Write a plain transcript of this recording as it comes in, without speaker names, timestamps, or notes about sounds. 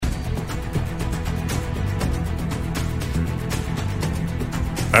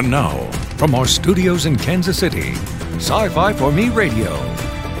And now, from our studios in Kansas City, Sci-Fi for Me Radio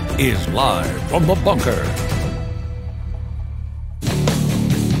is live from the bunker.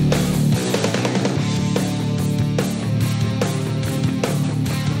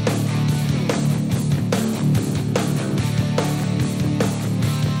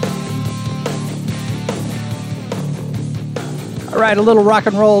 All right, a little rock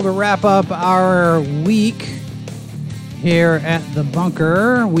and roll to wrap up our week here at the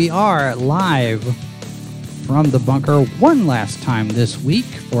bunker. We are live from the bunker one last time this week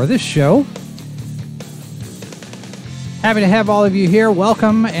for this show. Happy to have all of you here.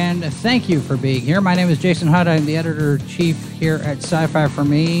 Welcome and thank you for being here. My name is Jason Hutt. I'm the editor-in-chief here at Sci-Fi for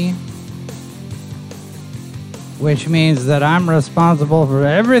Me, which means that I'm responsible for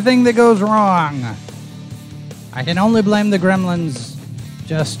everything that goes wrong. I can only blame the gremlins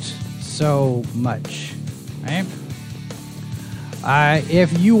just so much, right?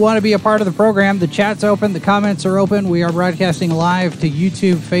 If you want to be a part of the program, the chat's open, the comments are open. We are broadcasting live to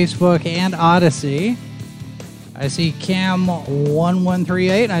YouTube, Facebook, and Odyssey. I see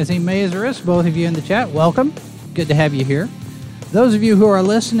Cam1138 and I see Mazerus, both of you in the chat. Welcome. Good to have you here. Those of you who are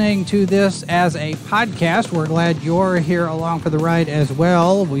listening to this as a podcast, we're glad you're here along for the ride as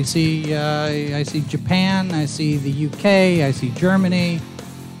well. We see, I see Japan, I see the UK, I see Germany.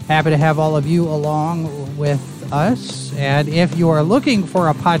 Happy to have all of you along with us. And if you are looking for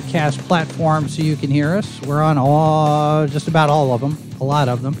a podcast platform so you can hear us, we're on just about all of them, a lot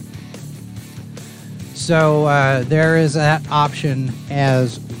of them. So there is that option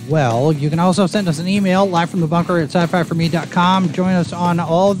as well. You can also send us an email, livefromthebunker at sci-fi4me.com. Join us on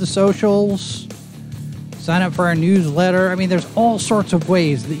all of the socials. Sign up for our newsletter. I mean, there's all sorts of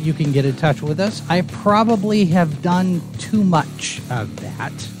ways that you can get in touch with us. I probably have done too much of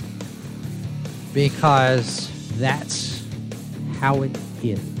that because that's how it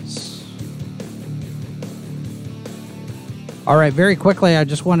is. All right, very quickly, I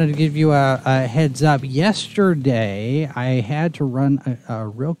just wanted to give you a heads up. Yesterday, I had to run a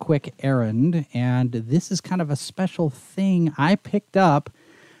real quick errand, and this is kind of a special thing. I picked up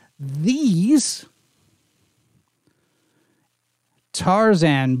these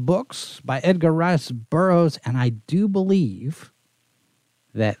Tarzan books by Edgar Rice Burroughs, and I do believe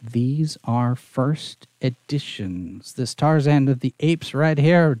that these are first editions. This Tarzan of the Apes right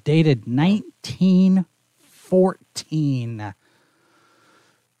here, dated 1914.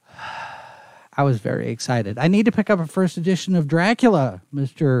 I was very excited. I need to pick up a first edition of Dracula,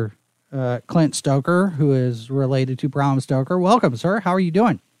 Mr. Clint Stoker, who is related to Bram Stoker. Welcome, sir. How are you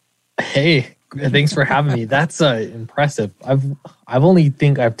doing? Hey, thanks for having me. That's impressive. I've only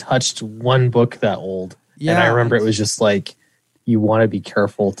think I've touched one book that old. Yeah, and I remember it was just like, you want to be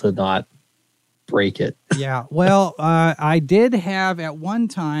careful to not break it. Yeah, well, I did have at one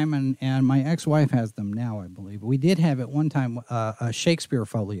time, and my ex-wife has them now, I believe. We did have at one time a Shakespeare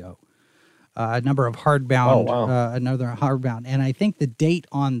folio, a number of hardbound, another hardbound. And I think the date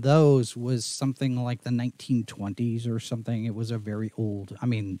on those was something like the 1920s or something. It was a very old, I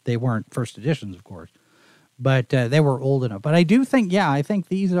mean, they weren't first editions, of course, but they were old enough. But I do think, I think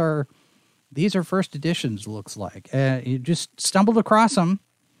these are first editions, looks like. You just stumbled across them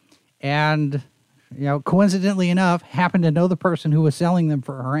and, coincidentally enough, happened to know the person who was selling them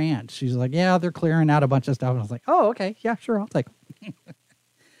for her aunt. She's like, yeah, they're clearing out a bunch of stuff. And I was like, oh, okay. Yeah, sure. I'll take them.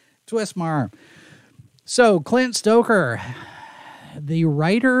 Twist my arm. So Clint Stoker, the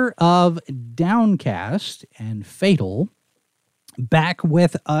writer of Downcast and Fatal, back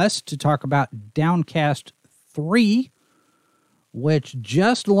with us to talk about Downcast 3, which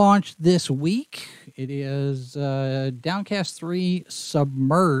just launched this week. It is Downcast 3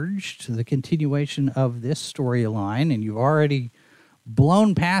 Submerged, the continuation of this storyline, and you've already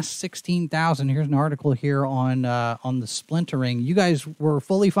blown past 16,000. Here's an article here on the splintering. You guys were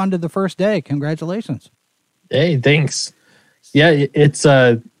fully funded the first day. Congratulations. Hey, thanks. Yeah, it's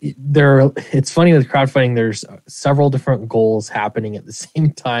funny with crowdfunding. There's several different goals happening at the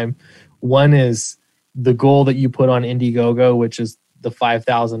same time. One is the goal that you put on Indiegogo, which is the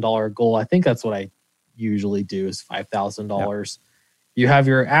 $5,000 goal. I think that's what I usually do, is $5,000. Yep. You have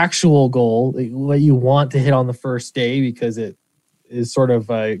your actual goal, what you want to hit on the first day, because it is sort of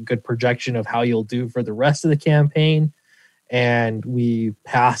a good projection of how you'll do for the rest of the campaign. And we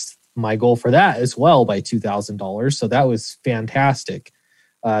passed my goal for that as well by $2,000. So that was fantastic.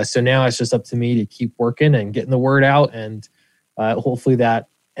 So now it's just up to me to keep working and getting the word out. And hopefully that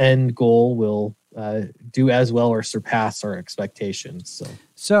end goal will do as well or surpass our expectations.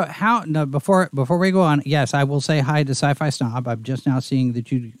 So before we go on, yes, I will say hi to Sci-Fi Snob. I'm just now seeing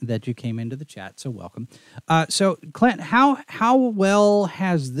that you came into the chat, so welcome. So Clint, how well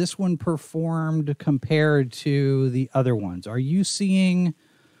has this one performed compared to the other ones? Are you seeing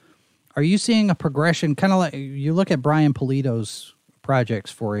a progression? Kind of like you look at Brian Pulido's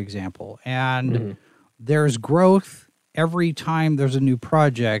projects, for example, and there's growth every time there's a new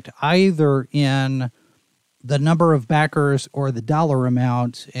project, either in the number of backers or the dollar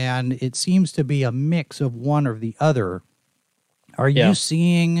amount, and it seems to be a mix of one or the other. Are you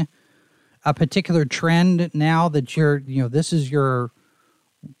seeing a particular trend now that this is your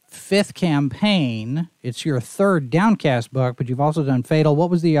fifth campaign? It's your third Downcast book, but you've also done Fatal.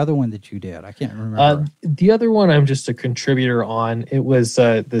 What was the other one that you did? I can't remember. The other one I'm just a contributor on. It was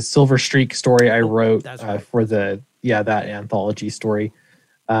the Silver Streak story I wrote for that anthology story.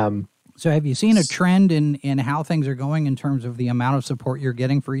 So have you seen a trend in how things are going in terms of the amount of support you're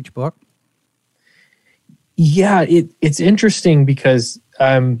getting for each book? Yeah, it's interesting because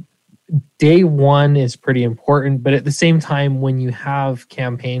day one is pretty important, but at the same time, when you have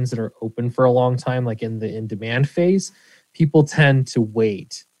campaigns that are open for a long time, like in the in-demand phase, people tend to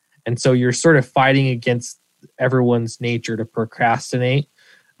wait. And so you're sort of fighting against everyone's nature to procrastinate.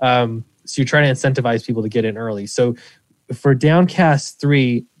 So you're trying to incentivize people to get in early. So for Downcast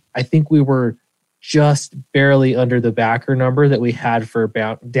 3, I think we were just barely under the backer number that we had for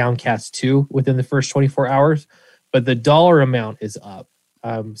Downcast 2 within the first 24 hours, but the dollar amount is up.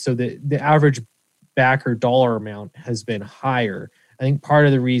 So the average backer dollar amount has been higher. I think part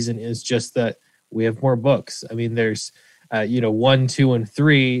of the reason is just that we have more books. I mean, there's 1, 2, and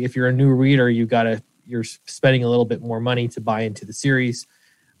 3. If you're a new reader, you're spending a little bit more money to buy into the series.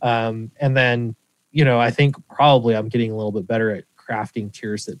 And then, I think probably I'm getting a little bit better at crafting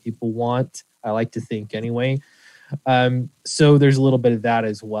tiers that people want. I like to think anyway. So there's a little bit of that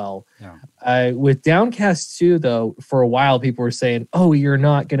as well. Yeah. With Downcast 2, though, for a while, people were saying, oh, you're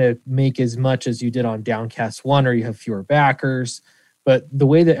not going to make as much as you did on Downcast 1, or you have fewer backers. But the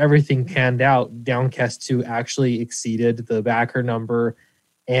way that everything panned out, Downcast 2 actually exceeded the backer number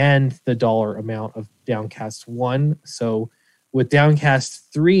and the dollar amount of Downcast 1. So with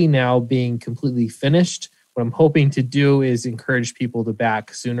Downcast 3 now being completely finished, what I'm hoping to do is encourage people to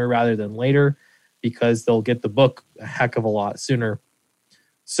back sooner rather than later, because they'll get the book a heck of a lot sooner.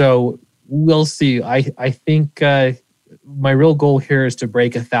 So we'll see. I think my real goal here is to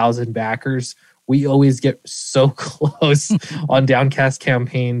break 1,000 backers. We always get so close on Downcast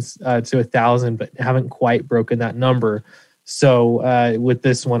campaigns to 1,000, but haven't quite broken that number. So with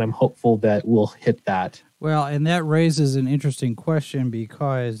this one, I'm hopeful that we'll hit that. Well, and that raises an interesting question,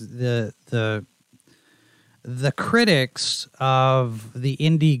 because the critics of the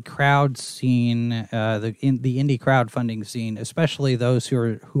indie crowd scene, the indie crowdfunding scene, especially those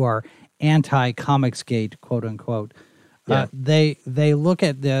who are anti-Comicsgate, quote unquote, they look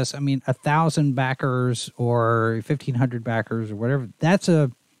at this. I mean, 1,000 backers or 1,500 backers or whatever. That's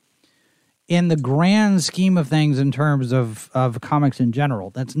in the grand scheme of things, in terms of comics in general,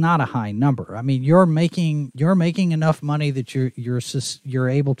 that's not a high number. I mean, you're making enough money that you're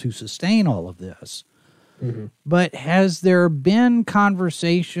able to sustain all of this. Mm-hmm. But has there been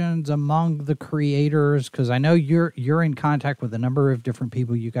conversations among the creators? Because I know you're in contact with a number of different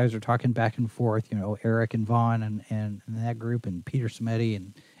people. You guys are talking back and forth, Eric and Vaughn and that group, and Peter Smeddy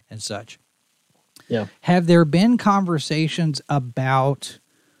and such. Yeah. Have there been conversations about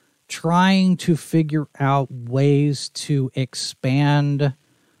trying to figure out ways to expand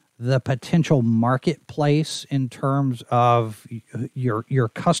the potential marketplace in terms of your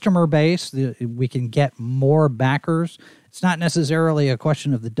customer base? We can get more backers. It's not necessarily a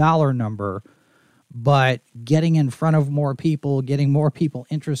question of the dollar number, but getting in front of more people, getting more people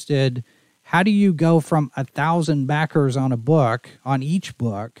interested. How do you go from 1,000 backers on each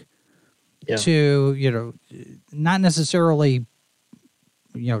book, to, not necessarily,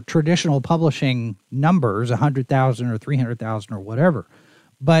 traditional publishing numbers, 100,000 or 300,000 or whatever,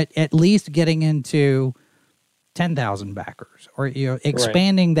 but at least getting into 10,000 backers, or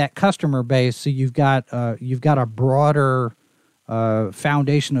expanding that customer base, so you've got a broader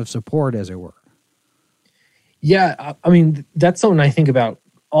foundation of support, as it were. Yeah, I mean, that's something I think about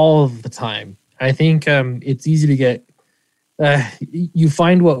all of the time. I think it's easy to get you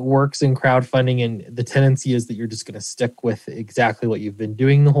find what works in crowdfunding, and the tendency is that you're just going to stick with exactly what you've been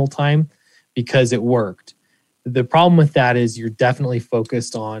doing the whole time because it worked. The problem with that is you're definitely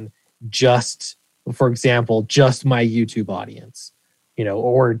focused on just, for example, just my YouTube audience,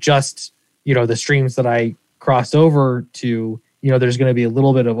 or just, the streams that I crossed over to, there's going to be a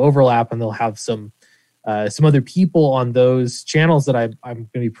little bit of overlap, and they'll have some some other people on those channels that I'm going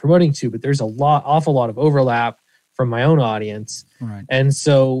to be promoting to, but there's awful lot of overlap from my own audience. Right. And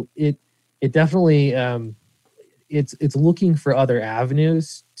so it definitely, it's looking for other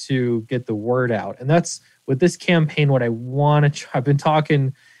avenues to get the word out. And that's with this campaign, what I want to try. I've been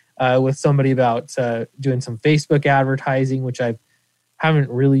talking with somebody about doing some Facebook advertising, which I haven't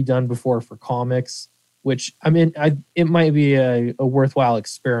really done before for comics, which it might be a worthwhile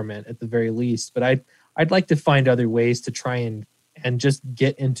experiment at the very least, but I'd like to find other ways to try and just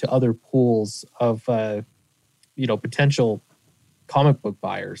get into other pools of, potential comic book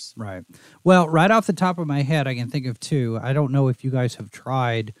buyers. Right. Well, right off the top of my head, I can think of two. I don't know if you guys have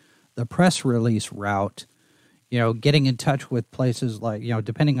tried the press release route, getting in touch with places like,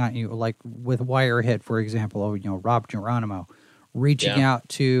 depending on like with Wirehead, for example, Rob Geronimo, reaching out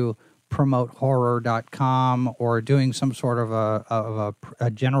to PromoteHorror.com or doing some sort of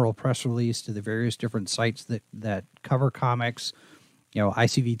a general press release to the various different sites that cover comics,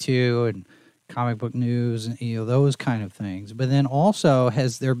 ICV2 and Comic Book News, and those kind of things. But then also,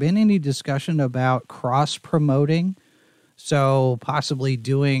 has there been any discussion about cross-promoting? So possibly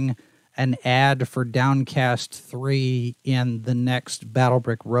doing an ad for Downcast 3 in the next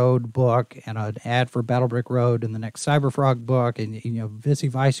Battlebrick Road book, and an ad for Battlebrick Road in the next Cyberfrog book, and vice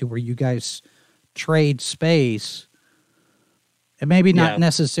versa, where you guys trade space, and maybe not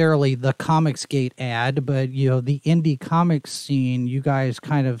necessarily the Comicsgate ad, but the indie comics scene. You guys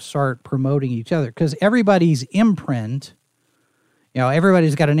kind of start promoting each other, because everybody's imprint.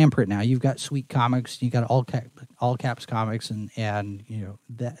 Everybody's got an imprint now. You've got Sweet Comics, you got All Caps Comics, and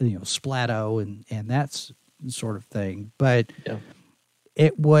that Splato and that sort of thing. But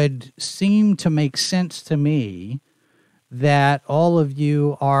it would seem to make sense to me that all of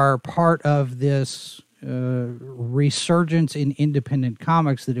you are part of this resurgence in independent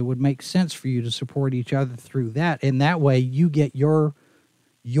comics, that it would make sense for you to support each other through that, and that way you get your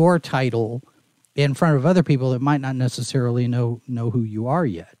title in front of other people that might not necessarily know who you are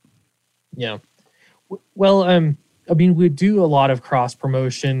yet. Yeah. Well, we do a lot of cross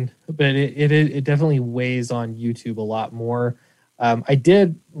promotion, but it definitely weighs on YouTube a lot more. I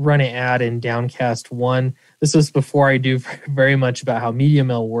did run an ad in Downcast 1. This was before I knew very much about how Media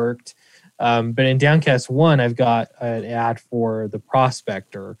Mill worked. But in Downcast 1, I've got an ad for The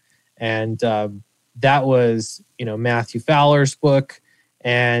Prospector. And that was, Matthew Fowler's book.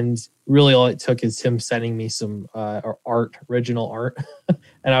 And really all it took is him sending me some original art.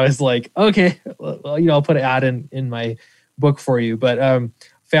 And I was like, okay, well, I'll put an ad in my book for you. But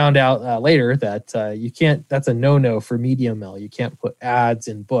found out later that you can't, that's a no-no for Media Mill. You can't put ads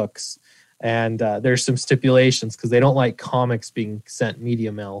in books. And there's some stipulations because they don't like comics being sent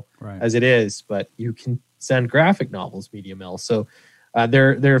Media Mill as it is, but you can send graphic novels Media Mill. So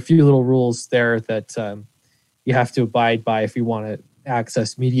there are a few little rules there that you have to abide by if you want to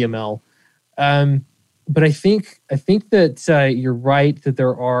access Media Mill. But I think that you're right that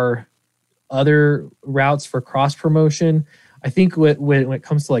there are other routes for cross promotion. I think when it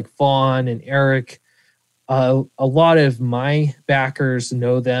comes to like Vaughn and Eric, a lot of my backers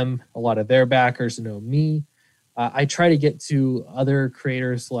know them. A lot of their backers know me. I try to get to other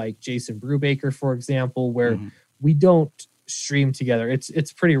creators like Jason Brubaker, for example, where we don't stream together.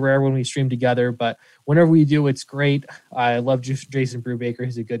 It's pretty rare when we stream together, but whenever we do, it's great. I love Jason Brubaker.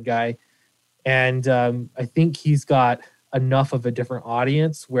 He's a good guy. And I think he's got enough of a different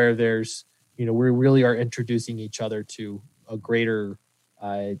audience where there's, we really are introducing each other to a greater,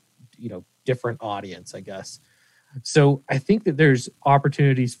 different audience, I guess. So I think that there's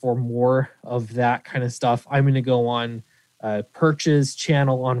opportunities for more of that kind of stuff. I'm going to go on Perch's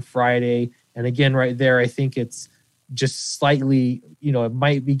channel on Friday. And again, right there, I think it's just slightly, it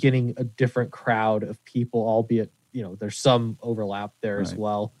might be getting a different crowd of people, albeit, there's some overlap there as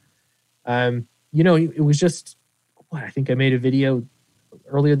well. It was just, I think I made a video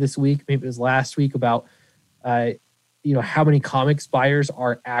earlier this week, maybe it was last week, about, how many comics buyers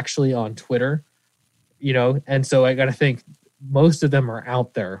are actually on Twitter, and so I got to think most of them are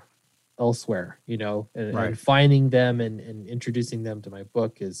out there elsewhere, and finding them and introducing them to my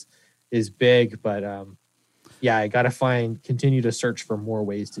book is big, but, I got to continue to search for more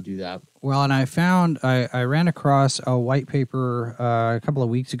ways to do that. Well, and I ran across a white paper a couple of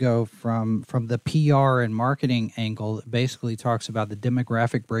weeks ago from the PR and marketing angle that basically talks about the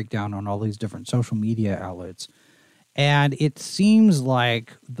demographic breakdown on all these different social media outlets. And it seems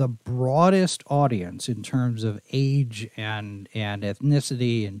like the broadest audience in terms of age and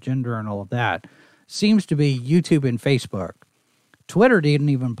ethnicity and gender and all of that seems to be YouTube and Facebook. Twitter didn't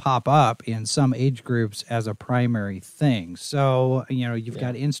even pop up in some age groups as a primary thing. So, you've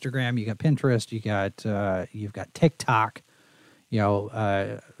got Instagram, you got Pinterest, you've got TikTok,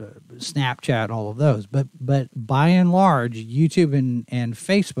 Snapchat, all of those. But by and large, YouTube and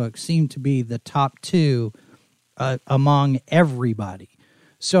Facebook seem to be the top two among everybody.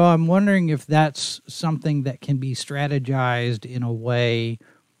 So I'm wondering if that's something that can be strategized in a way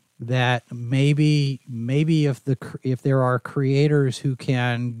that maybe if there are creators who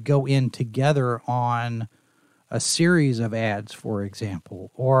can go in together on a series of ads, for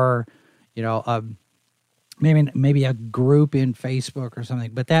example, or maybe a group in Facebook or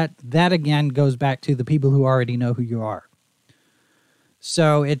something. But that again goes back to the people who already know who you are.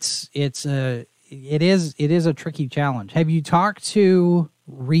 So it is a tricky challenge. Have you talked to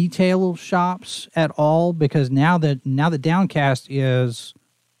retail shops at all? Because now that Downcast is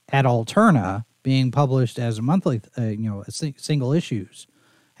at Alterna being published as a monthly, single issues.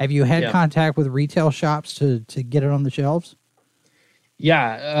 Have you had contact with retail shops to get it on the shelves?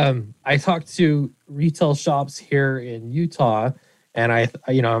 Yeah, I talked to retail shops here in Utah, and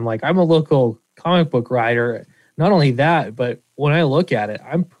I'm like, I'm a local comic book writer. Not only that, but when I look at it,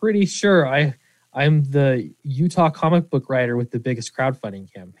 I'm pretty sure I'm the Utah comic book writer with the biggest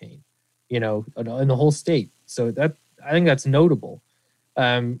crowdfunding campaign, in the whole state. So I think that's notable.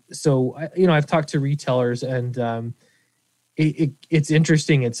 So I've talked to retailers, and it's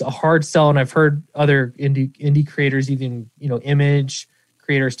interesting. It's a hard sell, and I've heard other indie creators, even image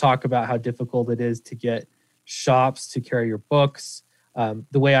creators, talk about how difficult it is to get shops to carry your books.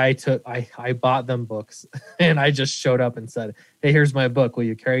 The way I bought them books, and I just showed up and said, "Hey, here's my book. Will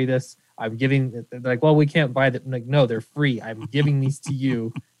you carry this?" They're like, "Well, we can't buy them." I'm like, "No, they're free. I'm giving these to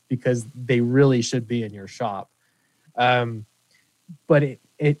you because they really should be in your shop." But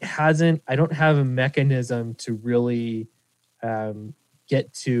it hasn't. I don't have a mechanism to really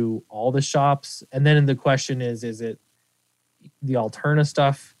get to all the shops. And then the question is it the Alterna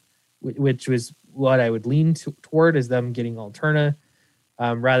stuff, which was what I would lean toward, is them getting Alterna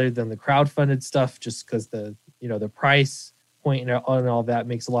rather than the crowdfunded stuff, just because the price point and all that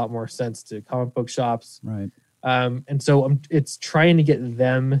makes a lot more sense to comic book shops. Right. And so it's trying to get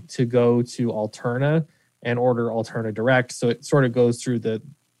them to go to Alterna and order Alterna direct. So it sort of goes through the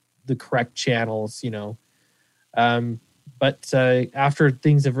correct channels, But after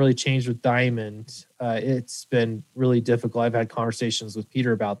things have really changed with Diamond, it's been really difficult. I've had conversations with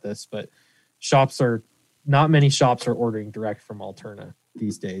Peter about this, but not many shops are ordering direct from Alterna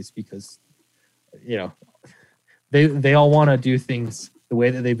these days because, they all want to do things the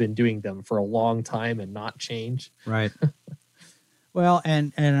way that they've been doing them for a long time and not change. Right. Well,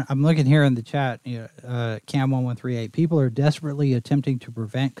 and I'm looking here in the chat, Cam1138. People are desperately attempting to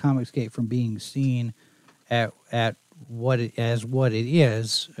prevent Comicsgate from being seen at what it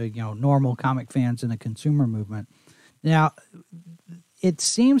is, normal comic fans in a consumer movement. Now, it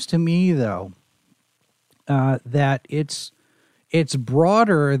seems to me though that it's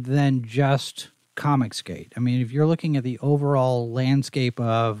broader than just Comicsgate. I mean, if you're looking at the overall landscape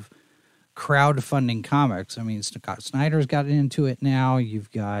of crowdfunding comics, I mean, Scott Snyder's got into it now.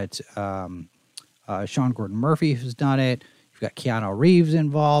 You've got Sean Gordon Murphy who's done it. You've got Keanu Reeves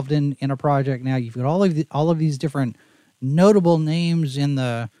involved in a project now. You've got all of these different notable names in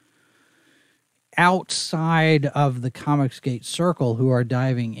the outside of the Comicsgate circle who are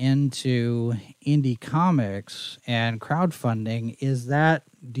diving into indie comics and crowdfunding.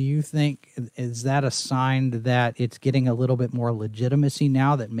 Do you think is that a sign that it's getting a little bit more legitimacy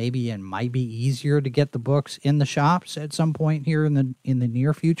now, that maybe it might be easier to get the books in the shops at some point here in the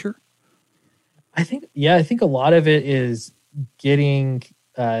near future? I think a lot of it is getting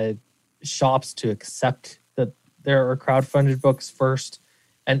shops to accept that there are crowdfunded books first.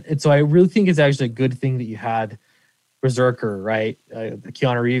 And so I really think it's actually a good thing that you had Berserker, right? The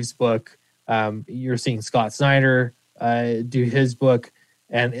Keanu Reeves book. You're seeing Scott Snyder do his book,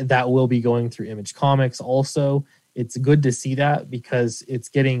 and that will be going through Image Comics also. It's good to see that because it's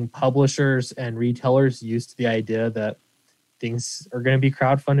getting publishers and retailers used to the idea that things are going to be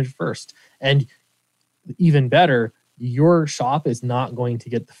crowdfunded first. And even better, your shop is not going to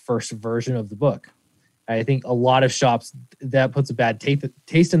get the first version of the book. I think a lot of shops, that puts a bad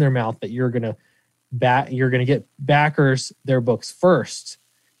taste in their mouth that you're going to get backers their books first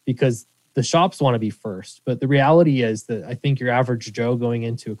because the shops want to be first. But the reality is that I think your average Joe going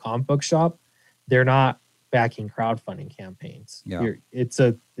into a comic book shop, they're not backing crowdfunding campaigns. Yeah. It's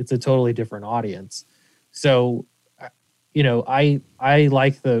a totally different audience. So, I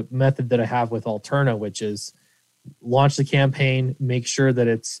like the method that I have with Alterna, which is launch the campaign, make sure that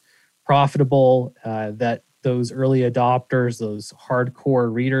it's profitable, that those early adopters, those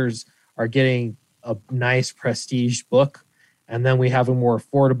hardcore readers are getting a nice prestige book. And then we have a more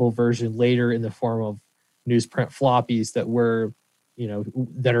affordable version later in the form of newsprint floppies that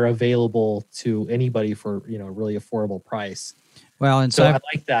that are available to anybody for, really affordable price. Well, and so I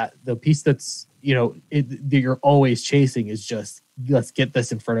like that. The piece that's, that you're always chasing is just, let's get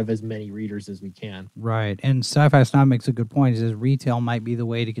this in front of as many readers as we can. Right. And Sci-Fi Snob makes a good point. He says retail might be the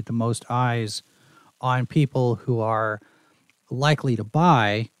way to get the most eyes on people who are likely to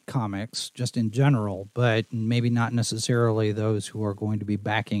buy comics just in general, but maybe not necessarily those who are going to be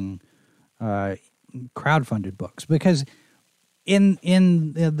backing crowdfunded books. Because in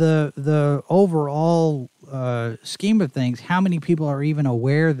the overall scheme of things, how many people are even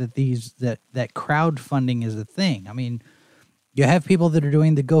aware that that crowdfunding is a thing? I mean, you have people that are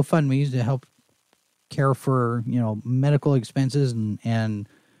doing the GoFundMes to help care for, medical expenses and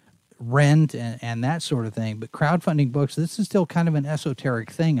rent and that sort of thing. But crowdfunding books, this is still kind of an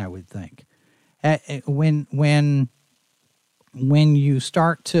esoteric thing, I would think. When you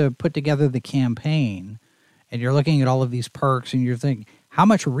start to put together the campaign and you're looking at all of these perks and you're thinking, how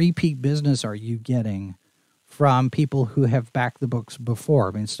much repeat business are you getting from people who have backed the books before?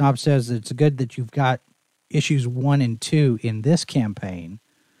 I mean, Snob says it's good that you've got issues 1 and 2 in this campaign.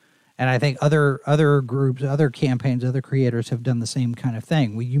 And I think other groups, other campaigns, other creators have done the same kind of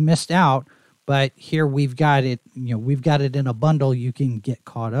thing. Well, you missed out, but here we've got it, we've got it in a bundle. You can get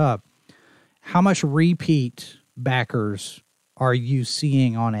caught up. How much repeat backers are you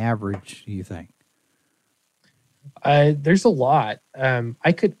seeing on average, do you think? There's a lot.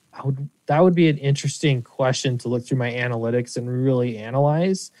 That would be an interesting question to look through my analytics and really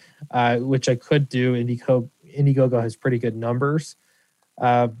analyze, which I could do. Indiegogo has pretty good numbers.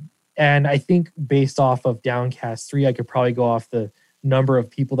 And I think based off of Downcast 3, I could probably go off the number of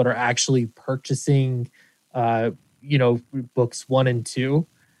people that are actually purchasing, books 1 and 2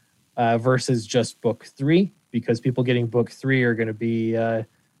 versus just book 3, because people getting book 3 are going to be,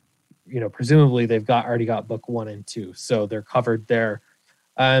 presumably they've already got book 1 and 2, so they're covered there.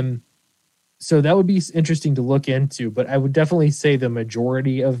 So that would be interesting to look into, but I would definitely say the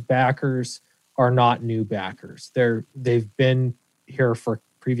majority of backers are not new backers. They've been here for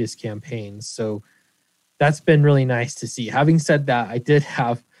previous campaigns. So that's been really nice to see. Having said that, I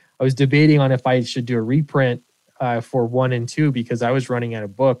was debating on if I should do a reprint for 1 and 2 because I was running out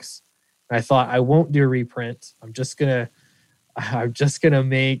of books. And I thought I won't do a reprint. I'm just gonna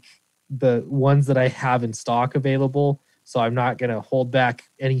make the ones that I have in stock available. So I'm not gonna hold back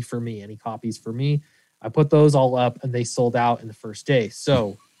any copies for me. I put those all up and they sold out in the first day.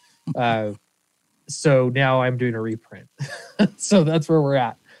 So so now I'm doing a reprint. So that's where we're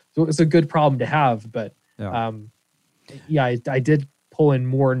at. So it's a good problem to have, but I did pull in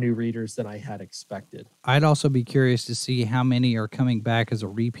more new readers than I had expected. I'd also be curious to see how many are coming back as a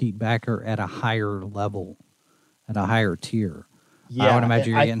repeat backer at a higher level, at a higher tier. Yeah, I would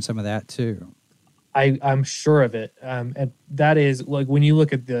imagine you're getting some of that too. I'm sure of it. And that is, like, when you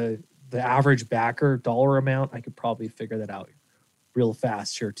look at the average backer dollar amount, I could probably figure that out real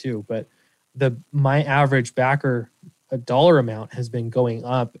fast here too. But my average backer dollar amount has been going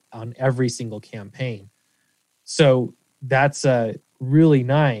up on every single campaign. So that's really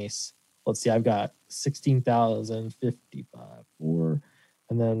nice. Let's see, I've got 16,055, and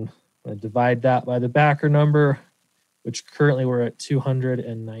then I divide that by the backer number, which currently we're at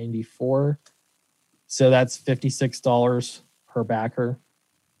 294. So that's $56 per backer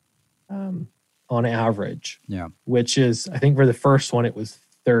on average. Yeah. Which is, I think for the first one, it was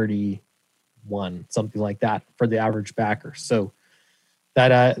 31, something like that for the average backer. So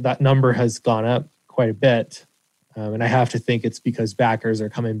that number has gone up quite a bit. And I have to think it's because backers are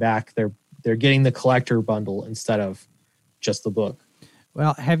coming back. They're getting the collector bundle instead of just the book.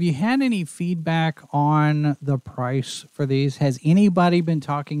 Well, have you had any feedback on the price for these? Has anybody been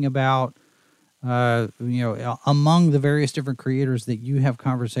talking about, among the various different creators that you have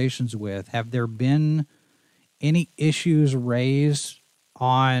conversations with, have there been any issues raised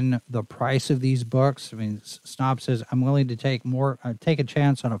on the price of these books? I mean, Snob says, I'm willing to take a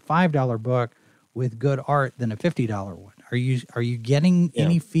chance on a $5 book with good art than a $50 one. Are you getting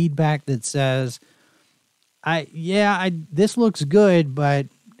any feedback that says, this looks good, but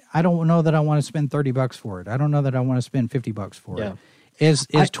I don't know that I want to spend $30 for it. I don't know that I want to spend $50 for it. Is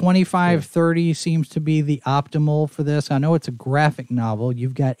 25, 30 seems to be the optimal for this? I know it's a graphic novel.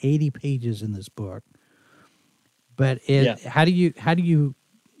 You've got 80 pages in this book. But how do you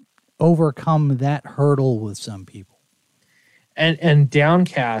overcome that hurdle with some people? And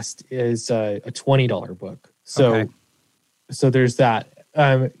Downcast is a $20 book. So there's that.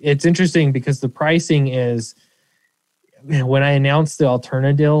 it's interesting because the pricing is, when I announced the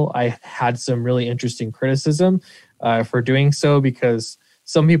Alterna deal, I had some really interesting criticism for doing so, because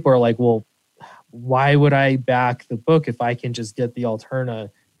some people are like, well, why would I back the book if I can just get the Alterna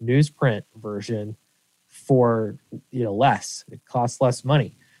newsprint version for less? It costs less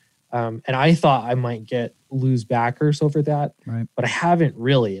money. And I thought I might lose backers over that, right, but I haven't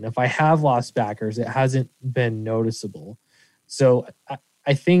really. And if I have lost backers, it hasn't been noticeable. So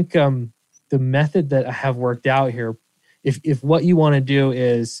I think the method that I have worked out here, if what you want to do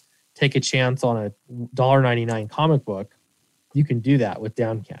is take a chance on a $1.99 comic book, you can do that with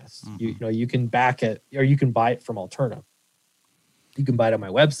Downcast. Mm-hmm. You can back it, or you can buy it from Alterna. You can buy it on my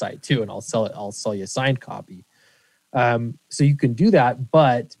website too, and I'll sell you a signed copy. So you can do that,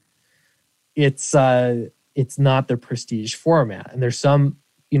 but it's not the prestige format. And there's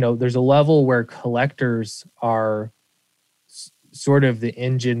there's a level where collectors are sort of the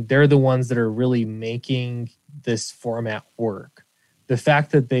engine. They're the ones that are really making this format work. The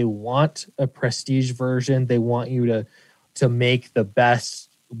fact that they want a prestige version, they want you to make the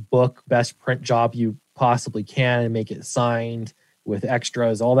best book, best print job you possibly can and make it signed with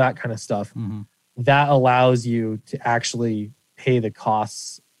extras, all that kind of stuff. Mm-hmm. That allows you to actually pay the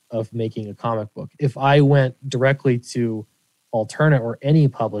costs of making a comic book. If I went directly to Alterna, or any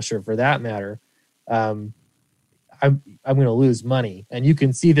publisher for that matter, I'm going to lose money. And you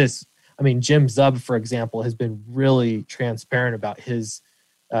can see this. I mean, Jim Zub, for example, has been really transparent about his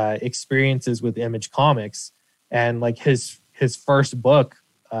experiences with Image Comics, and like his first book,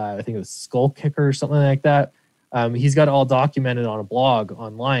 I think it was Skull Kicker or something like that. He's got it all documented on a blog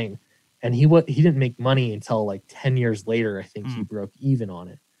online, and he didn't make money until like 10 years later. I think he broke even on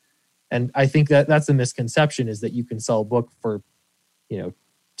it. And I think that's a misconception, is that you can sell a book for, $2.99,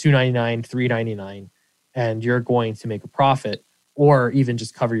 $3.99, and you're going to make a profit, or even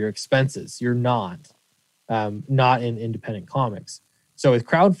just cover your expenses. You're not in independent comics. So with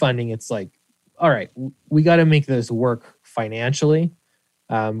crowdfunding, it's like, all right, we got to make this work financially.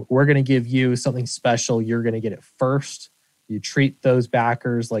 We're going to give you something special. You're going to get it first. You treat those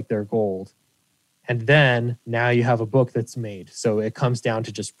backers like they're gold. And then now you have a book that's made. So it comes down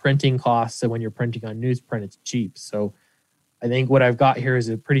to just printing costs. And when you're printing on newsprint, it's cheap. So I think what I've got here is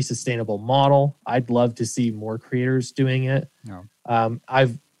a pretty sustainable model. I'd love to see more creators doing it. No.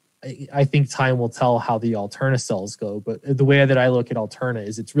 I think time will tell how the Alterna sales go. But the way that I look at Alterna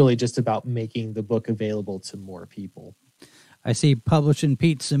is it's really just about making the book available to more people. I see Publishing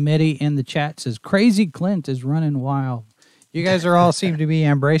Pete Samiti in the chat says, Crazy Clint is running wild. You guys are all seem to be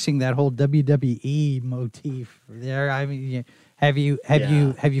embracing that whole WWE motif there. I mean, have you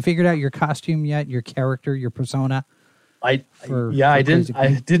figured out your costume yet? Your character, your persona? I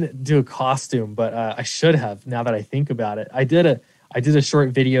didn't do a costume, but I should have. Now that I think about it, I did a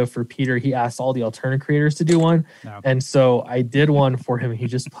short video for Peter. He asked all the Alterna creators to do one, and so I did one for him. He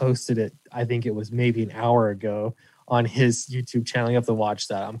just posted it. I think it was maybe an hour ago on his YouTube channel. You have to watch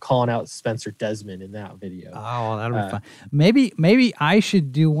that. I'm calling out Spencer Desmond in that video. Oh, that'll be fun. Maybe I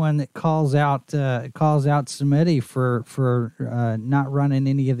should do one that calls out Samiti for not running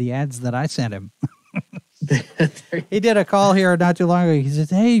any of the ads that I sent him. He did a call here not too long ago. He said,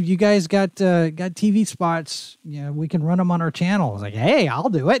 "Hey, you guys got TV spots? We can run them on our channel." I was like, "Hey, I'll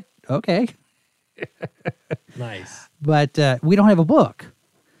do it." Okay. Nice. But we don't have a book.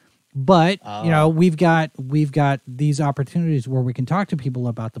 But we've got these opportunities where we can talk to people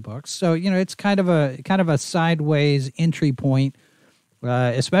about the books. So it's kind of a sideways entry point,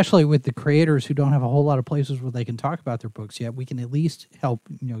 especially with the creators who don't have a whole lot of places where they can talk about their books yet. We can at least help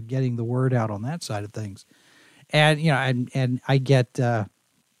getting the word out on that side of things. And and I get I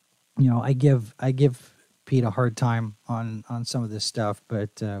give Pete a hard time on some of this stuff,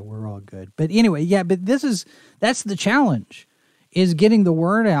 but we're all good. But anyway, but that's the challenge. Is getting the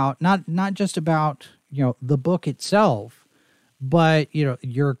word out, not just about the book itself, but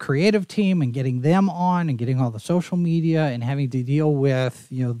your creative team and getting them on and getting all the social media and having to deal with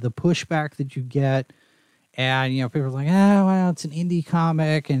the pushback that you get, and people are like, well, it's an indie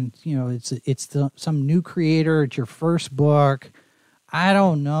comic, and it's some new creator, it's your first book. I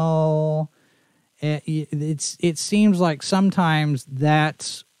don't know. It seems like sometimes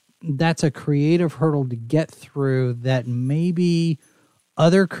that's a creative hurdle to get through that maybe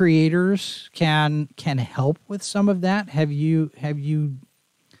other creators can help with some of that. Have you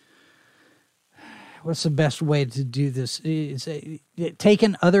what's the best way to do this? Is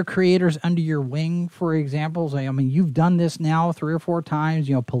taken other creators under your wing, for example? I mean, you've done this now 3 or 4 times.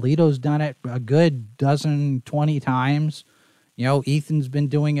 Polito's done it a good 12, 20 times. Ethan's been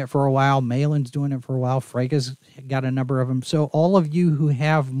doing it for a while. Malin's doing it for a while. Frega's got a number of them. So all of you who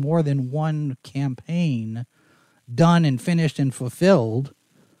have more than one campaign done and finished and fulfilled,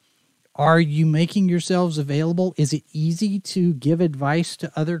 are you making yourselves available? Is it easy to give advice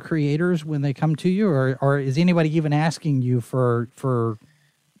to other creators when they come to you, or is anybody even asking you for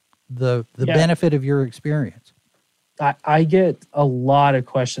the benefit of your experience? I get a lot of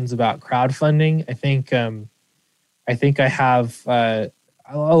questions about crowdfunding. I think I have a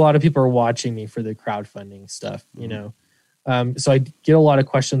lot of people are watching me for the crowdfunding stuff, so I get a lot of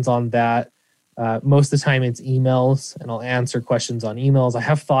questions on that. Most of the time it's emails, and I'll answer questions on emails. I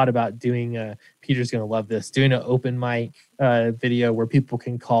have thought about doing Peter's going to love this, doing an open mic video where people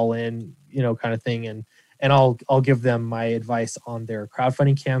can call in, kind of thing. And I'll give them my advice on their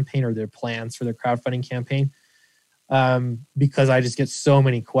crowdfunding campaign or their plans for their crowdfunding campaign. Because I just get so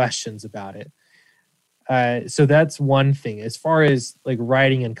many questions about it. So that's one thing. As far as like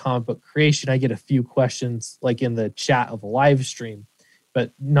writing and comic book creation, I get a few questions like in the chat of a live stream,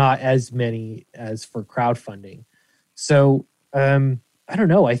 but not as many as for crowdfunding. So I don't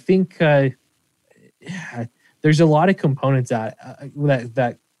know. I think there's a lot of components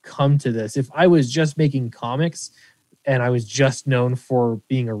that come to this. If I was just making comics and I was just known for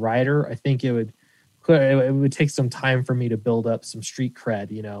being a writer, I think it would take some time for me to build up some street cred,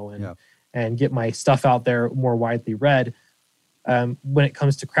 and get my stuff out there more widely read. When it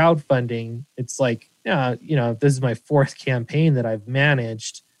comes to crowdfunding, it's like, this is my fourth campaign that I've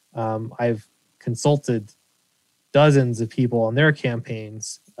managed. I've consulted dozens of people on their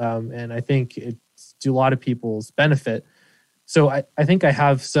campaigns, and I think it's to a lot of people's benefit. So I think I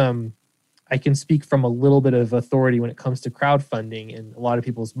can speak from a little bit of authority when it comes to crowdfunding in a lot of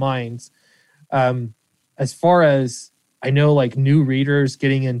people's minds. As far as I know, like new readers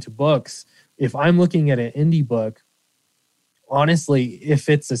getting into books, if I'm looking at an indie book, honestly, if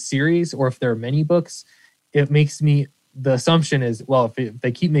it's a series or if there are many books, it makes me, the assumption is, well, if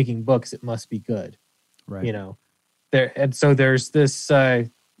they keep making books, it must be good. Right. And so there's this,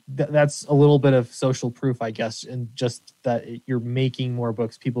 that's a little bit of social proof, I guess, and just that you're making more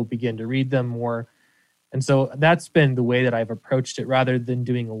books, people begin to read them more. And so that's been the way that I've approached it, rather than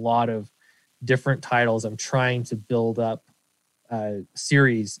doing a lot of different titles. I'm trying to build up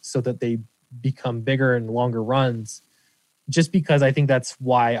series so that they become bigger and longer runs, just because I think that's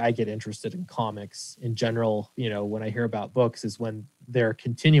why I get interested in comics in general. When I hear about books is when they're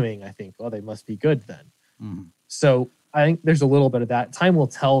continuing, I think, oh, they must be good then. Mm-hmm. So I think there's a little bit of that. Time will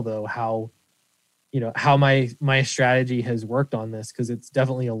tell, though, how my strategy has worked on this, because it's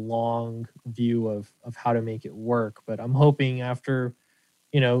definitely a long view of how to make it work. But I'm hoping after,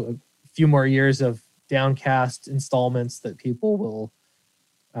 a few more years of Downcast installments that people will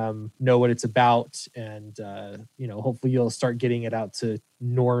know what it's about, and hopefully you'll start getting it out to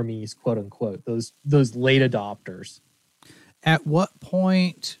normies, quote unquote, those late adopters. At what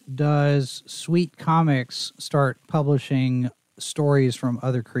point does Sweet Comics start publishing stories from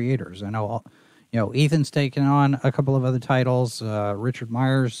other creators? I know Ethan's taken on a couple of other titles, Richard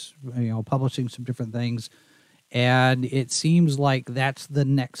Myers publishing some different things, and it seems like that's the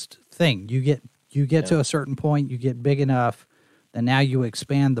next thing. You get to a certain point, you get big enough, and now you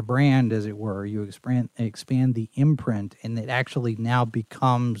expand the brand, as it were. You expand the imprint, and it actually now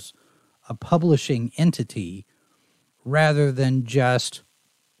becomes a publishing entity rather than just,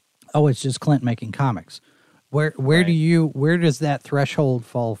 it's just Clint making comics. Where does that threshold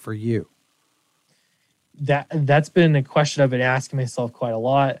fall for you? That's been a question I've been asking myself quite a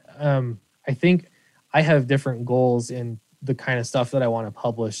lot. I think I have different goals in the kind of stuff that I want to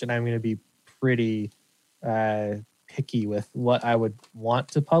publish, and I'm going to be pretty picky with what I would want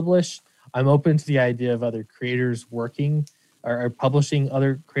to publish. I'm open to the idea of other creators working or publishing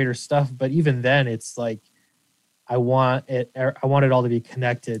other creators' stuff, but even then, it's like I want it all to be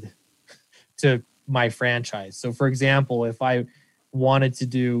connected to my franchise. So, for example, if I wanted to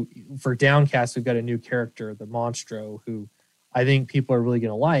do, for Downcast, we've got a new character, the Monstro, who I think people are really going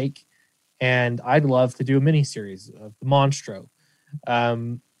to like, and I'd love to do a miniseries of the Monstro.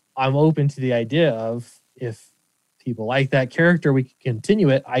 I'm open to the idea of, if people like that character, we can continue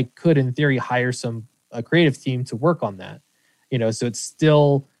it. I could, in theory, hire a creative team to work on that. So it's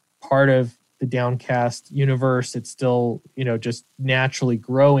still part of the Downcast universe. It's still, just naturally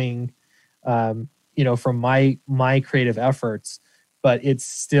growing, from my creative efforts, but it's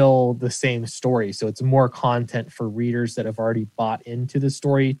still the same story. So it's more content for readers that have already bought into the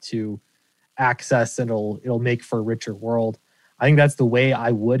story to access, and it'll make for a richer world. I think that's the way I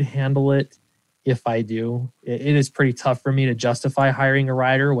would handle it if I do. It is pretty tough for me to justify hiring a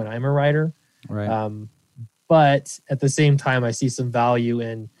writer when I'm a writer. Right. But at the same time, I see some value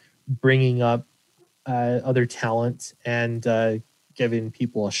in bringing up other talent and giving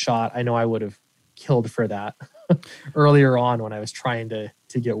people a shot. I know I would have killed for that earlier on when I was trying to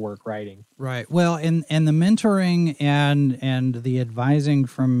get work writing. Right. Well, and the mentoring and the advising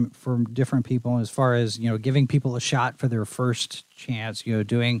from different people as far as, giving people a shot for their first chance,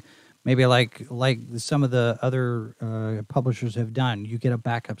 doing maybe like some of the other publishers have done. You get a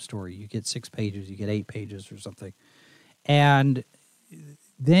backup story, you get 6 pages, you get 8 pages or something. And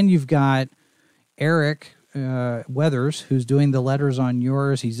then you've got Eric Weathers, who's doing the letters on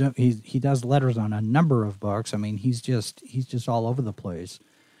yours. He does letters on a number of books. I mean, he's just all over the place,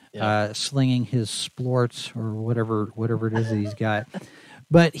 slinging his splorts or whatever it is that he's got.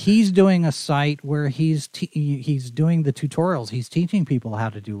 But he's doing a site where he's doing the tutorials. He's teaching people how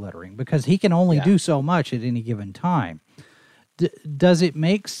to do lettering because he can only do so much at any given time. Does it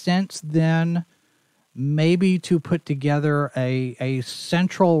make sense then? Maybe to put together a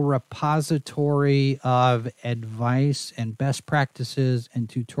central repository of advice and best practices and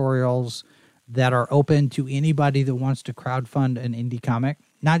tutorials that are open to anybody that wants to crowdfund an indie comic,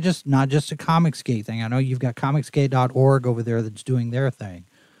 not just a Comicsgate thing. I know you've got Comicsgate.org over there that's doing their thing,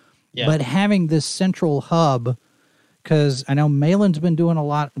 but having this central hub. Because I know Malin's been doing a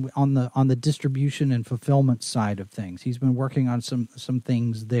lot on the distribution and fulfillment side of things. He's been working on some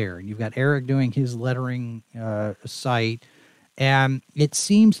things there. And you've got Eric doing his lettering site. And it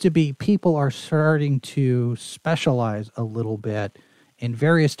seems to be people are starting to specialize a little bit in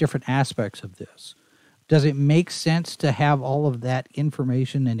various different aspects of this. Does it make sense to have all of that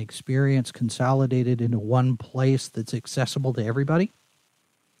information and experience consolidated into one place that's accessible to everybody?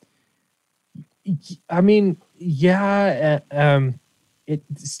 I mean, it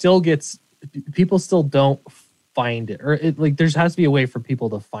still gets, people still don't find it, or there has to be a way for people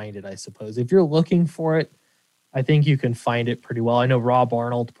to find it, I suppose. If you're looking for it, I think you can find it pretty well. I know Rob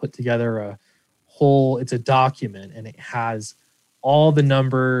Arnold put together it's a document, and it has all the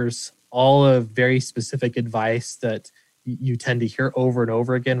numbers, all of very specific advice that you tend to hear over and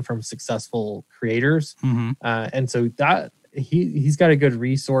over again from successful creators. Mm-hmm. And so that he's got a good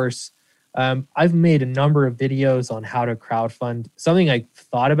resource. I've made a number of videos on how to crowdfund. Something I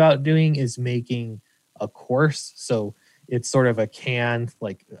thought about doing is making a course. So it's sort of a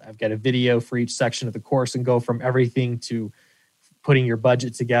I've got a video for each section of the course and go from everything to putting your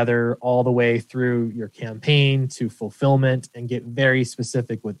budget together all the way through your campaign to fulfillment and get very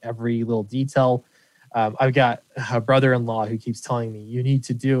specific with every little detail. I've got a brother-in-law who keeps telling me, you need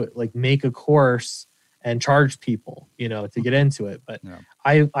to do it, make a course and charge people, to get into it. But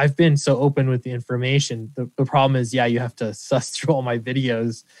I've been so open with the information. The problem is, you have to suss through all my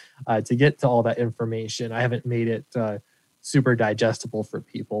videos to get to all that information. I haven't made it super digestible for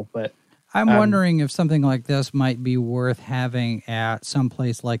people. But I'm wondering if something like this might be worth having at some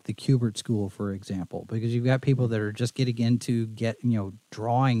place like the Kubert School, for example, because you've got people that are just getting into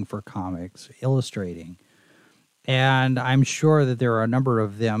drawing for comics, illustrating. And I'm sure that there are a number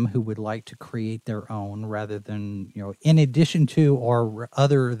of them who would like to create their own rather than, in addition to or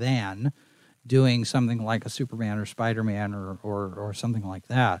other than doing something like a Superman or Spider-Man or something like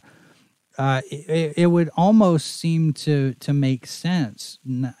that. It would almost seem to make sense,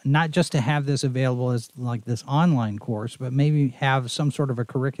 not just to have this available as like this online course, but maybe have some sort of a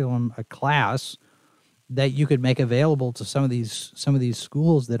curriculum, a class that you could make available to some of these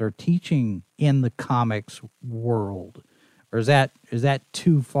schools that are teaching in the comics world. Or is that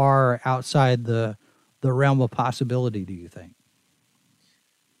too far outside the realm of possibility, do you think?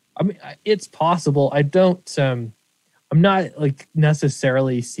 I mean, it's possible. I don't I'm not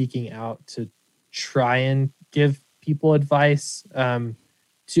necessarily seeking out to try and give people advice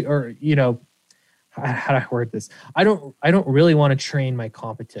how do I word this? I don't really want to train my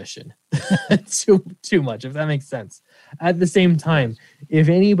competition too much, if that makes sense. At the same time, if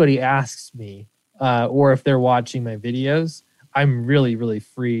anybody asks me or if they're watching my videos, I'm really, really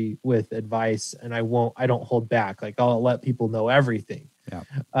free with advice, and I don't hold back. I'll let people know everything. Yeah.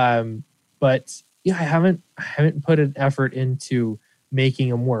 But I haven't put an effort into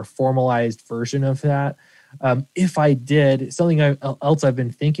making a more formalized version of that. If I did, something else I've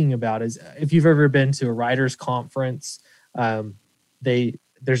been thinking about is if you've ever been to a writers' conference,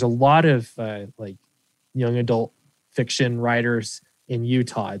 there's a lot of young adult fiction writers in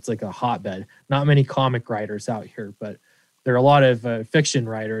Utah. It's like a hotbed. Not many comic writers out here, but there are a lot of fiction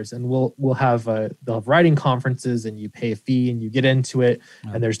writers, and they'll have writing conferences, and you pay a fee and you get into it.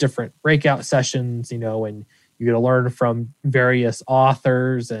 Yeah. And there's different breakout sessions, and you get to learn from various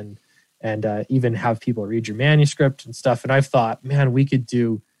authors and even have people read your manuscript and stuff. And I've thought, man, we could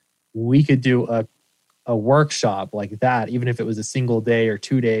do a a workshop like that, even if it was a single day or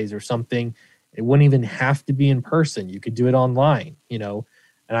 2 days or something, it wouldn't even have to be in person. You could do it online, and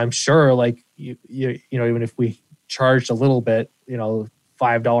I'm sure like, even if we charged a little bit,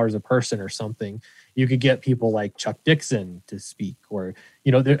 $5 a person or something, you could get people like Chuck Dixon to speak, or,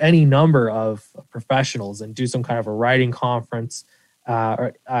 there are any number of professionals, and do some kind of a writing conference,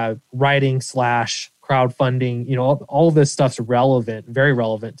 writing / crowdfunding, all of this stuff's relevant, very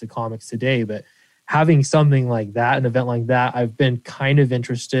relevant to comics today. But having something like that, an event like that, I've been kind of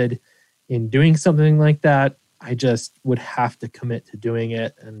interested in doing something like that. I just would have to commit to doing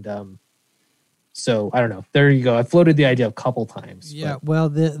it. And so I don't know. There you go. I floated the idea a couple times. Yeah. But. Well,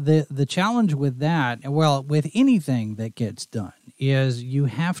 the challenge with that, with anything that gets done, is you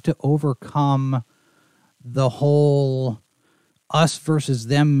have to overcome the whole us versus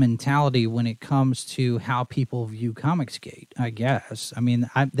them mentality when it comes to how people view Comicsgate, I guess. I mean,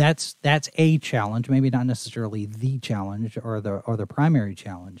 that's a challenge, maybe not necessarily the challenge or the primary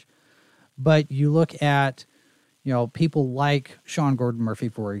challenge. But you look at, people like Sean Gordon Murphy,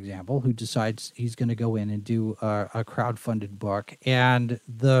 for example, who decides he's going to go in and do a crowdfunded book, and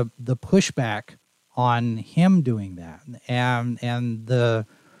the pushback on him doing that, and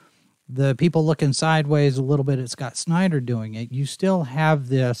the people looking sideways a little bit at Scott Snyder doing it. You still have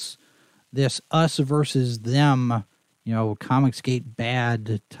this us versus them, Comicsgate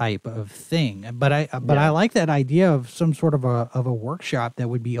bad type of thing. But I like that idea of some sort of a workshop that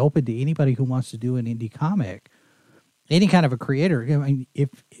would be open to anybody who wants to do an indie comic, any kind of a creator. I mean, if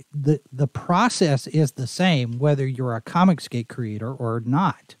the process is the same whether you're a Comicsgate creator or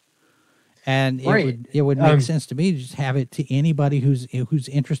not. And it would make sense to me to just have it to anybody who's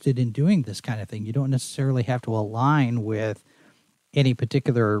interested in doing this kind of thing. You don't necessarily have to align with any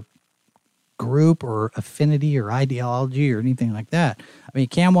particular group or affinity or ideology or anything like that. I mean,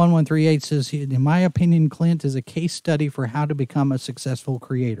 Cam1138 says, in my opinion, Clint is a case study for how to become a successful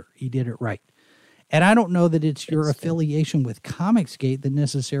creator. He did it right. And I don't know that it's your affiliation with Comicsgate that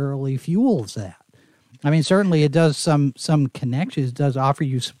necessarily fuels that. I mean, certainly it does some connections, it does offer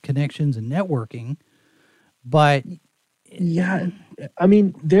you some connections and networking, but... Yeah, I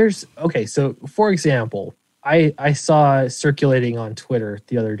mean, so for example, I saw circulating on Twitter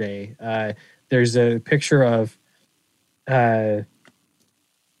the other day, there's a picture of Todd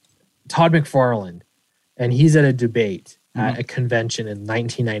McFarlane, and he's at a debate at a convention in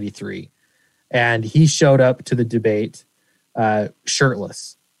 1993, and he showed up to the debate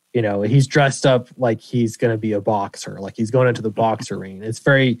shirtless. He's dressed up like he's going to be a boxer, like he's going into the boxer ring. It's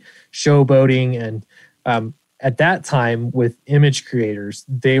very showboating. And at that time with image creators,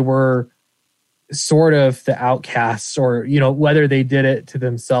 they were sort of the outcasts, or, whether they did it to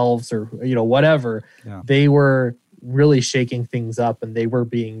themselves or, whatever, they were really shaking things up, and they were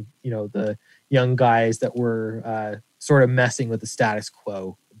being, the young guys that were sort of messing with the status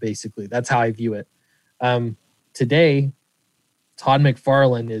quo, basically. That's how I view it. Today, Todd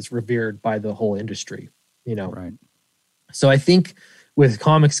McFarlane is revered by the whole industry, Right. So I think with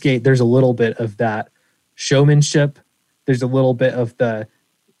Comicsgate, there's a little bit of that showmanship. There's a little bit of the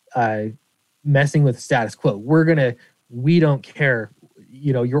messing with the status quo. We don't care,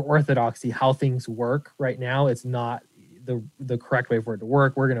 your orthodoxy, how things work right now. It's not the correct way for it to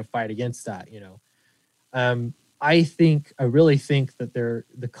work. We're going to fight against that, I really think that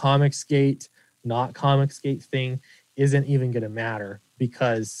the Comicsgate, not Comicsgate thing isn't even going to matter,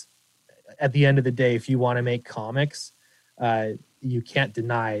 because at the end of the day, if you want to make comics, you can't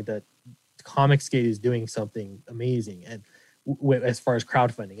deny that Comicsgate is doing something amazing, and as far as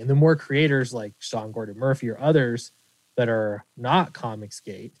crowdfunding. And the more creators like Sean Gordon Murphy or others that are not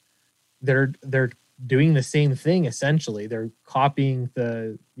Comicsgate, they're doing the same thing. Essentially, they're copying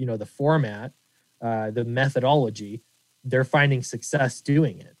the format, the methodology. They're finding success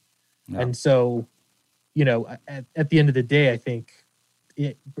doing it, and so. At the end of the day, I think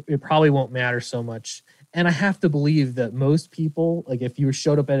it probably won't matter so much. And I have to believe that most people, like if you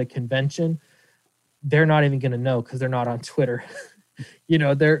showed up at a convention, they're not even going to know, because they're not on Twitter.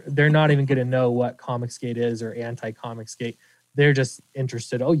 They're not even going to know what Comicsgate is or anti-Comicsgate. They're just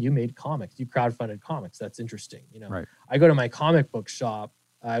interested. Oh, you made comics. You crowdfunded comics. That's interesting. Right. I go to my comic book shop.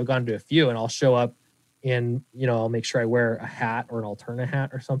 I've gone to a few, and I'll show up and, I'll make sure I wear a hat or an alternate hat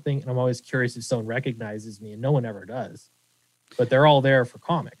or something. And I'm always curious if someone recognizes me, and no one ever does. But they're all there for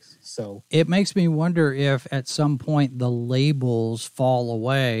comics. So it makes me wonder if at some point the labels fall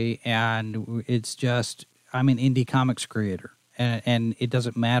away and it's just, I'm an indie comics creator. And it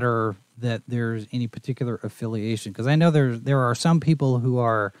doesn't matter that there's any particular affiliation. Because I know there are some people who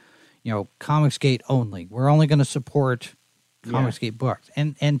are, Comicsgate only. We're only going to support Comicsgate books.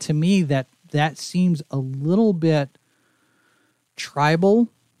 And to me, that that seems a little bit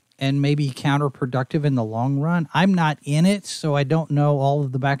tribal and maybe counterproductive in the long run. I'm not in it, so I don't know all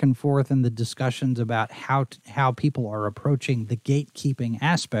of the back and forth and the discussions about how people are approaching the gatekeeping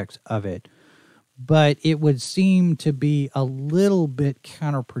aspects of it. But it would seem to be a little bit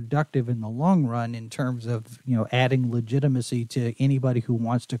counterproductive in the long run in terms of, adding legitimacy to anybody who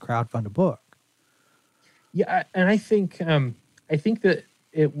wants to crowdfund a book. Yeah, and I think that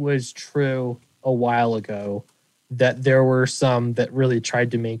it was true a while ago that there were some that really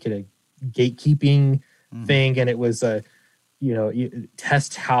tried to make it a gatekeeping thing, and it was you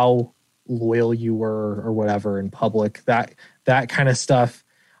test how loyal you were or whatever in public, that kind of stuff.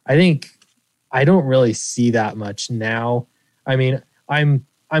 I think I don't really see that much now. I mean, I'm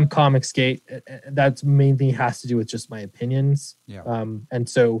Comicsgate. That's mainly has to do with just my opinions. Yeah.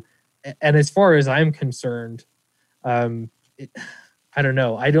 And as far as I'm concerned, I don't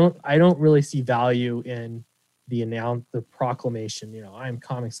know. I don't really see value in the proclamation. I'm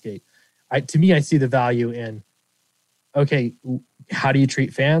Comicsgate. To me, I see the value in, okay, how do you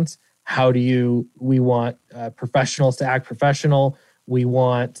treat fans? We want professionals to act professional. We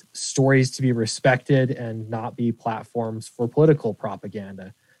want stories to be respected and not be platforms for political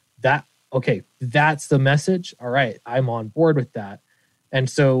propaganda. That's the message. All right, I'm on board with that. And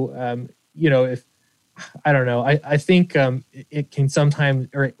so, if I don't know, I think it can sometimes,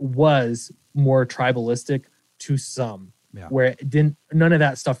 or it was more tribalistic to some, where none of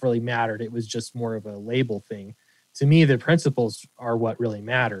that stuff really mattered. It was just more of a label thing. To me, the principles are what really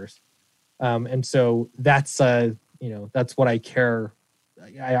matters. And so that's what I care.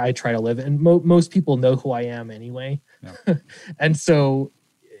 I try to live, and most people know who I am anyway. Yeah. And so,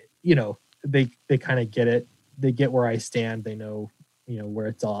 they kind of get it. They get where I stand. They know, where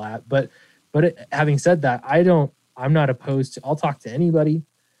it's all at. But having said that, I'm not opposed to, I'll talk to anybody.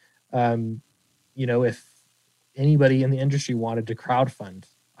 If anybody in the industry wanted to crowdfund,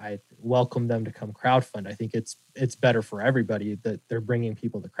 I welcome them to come crowdfund. I think it's better for everybody that they're bringing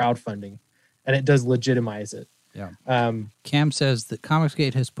people to crowdfunding, and it does legitimize it. Yeah. Cam says that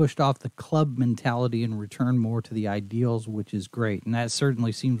Comicsgate has pushed off the club mentality and returned more to the ideals, which is great. And that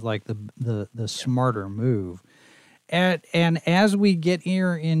certainly seems like the smarter move. And as we get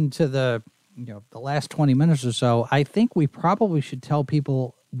here into the last 20 minutes or so, I think we probably should tell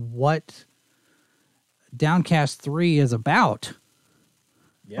people what Downcast 3 is about.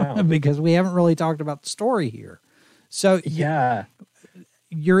 Yeah. Because we haven't really talked about the story here. So yeah.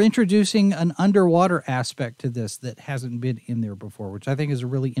 You're introducing an underwater aspect to this that hasn't been in there before, which I think is a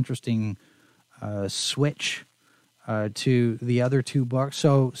really interesting switch to the other two books.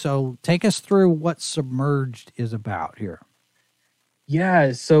 So take us through what Submerged is about here.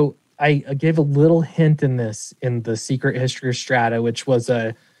 Yeah, so I gave a little hint in the Secret History of Strata, which was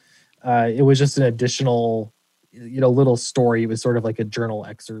it was just an additional little story. It was sort of like a journal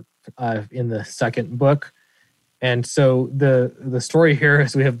excerpt in the second book. And so the story here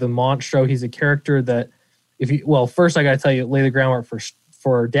is we have the Monstro. He's a character that first I got to tell you, lay the groundwork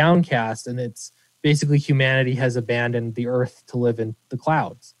for Downcast, and it's basically humanity has abandoned the Earth to live in the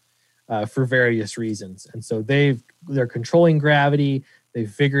clouds for various reasons. And so they're controlling gravity. They've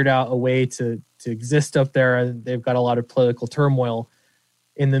figured out a way to exist up there, and they've got a lot of political turmoil.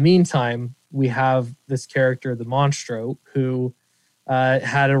 In the meantime, we have this character, the Monstro, who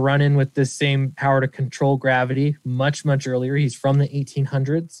had a run-in with this same power to control gravity much, much earlier. He's from the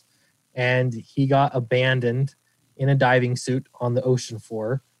 1800s, and he got abandoned in a diving suit on the ocean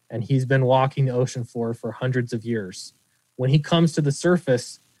floor, and he's been walking the ocean floor for hundreds of years. When he comes to the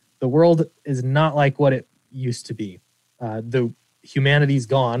surface, the world is not like what it used to be. The humanity's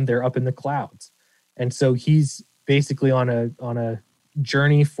gone. They're up in the clouds. And so he's basically on a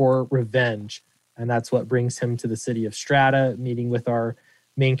journey for revenge. And that's what brings him to the city of Strata, meeting with our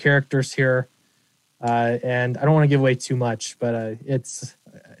main characters here. And I don't want to give away too much, but it's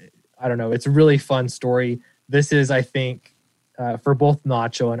a really fun story. This is, I think, for both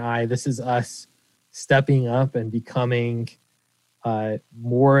Nacho and I, this is us stepping up and becoming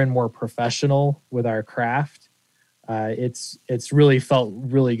more and more professional with our craft. It's really felt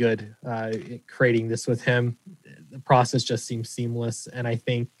really good creating this with him. The process just seems seamless, and I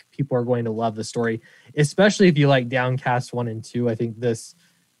think people are going to love the story, especially if you like Downcast 1 and 2. I think this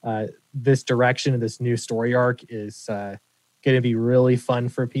direction of this new story arc is going to be really fun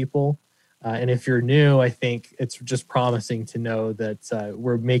for people. And if you're new, I think it's just promising to know that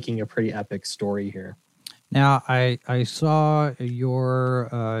we're making a pretty epic story here. Now, I saw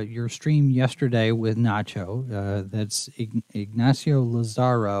your stream yesterday with Nacho. That's Ignacio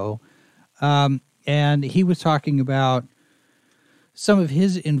Lazaro. And he was talking about some of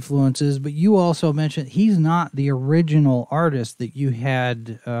his influences, but you also mentioned he's not the original artist that you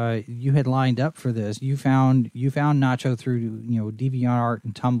had lined up for this. You found Nacho through DeviantArt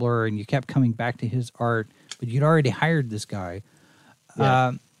and Tumblr, and you kept coming back to his art, but you'd already hired this guy.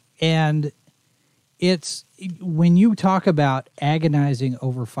 Yeah. And it's when you talk about agonizing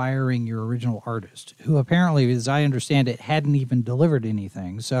over firing your original artist, who apparently, as I understand it, hadn't even delivered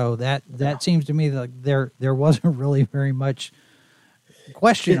anything. So that seems to me that there wasn't really very much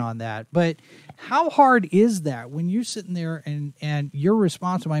question on that. But how hard is that when you're sitting there and you're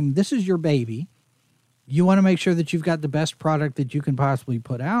responsible? I mean, this is your baby. You want to make sure that you've got the best product that you can possibly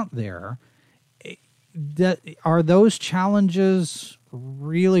put out there. Are those challenges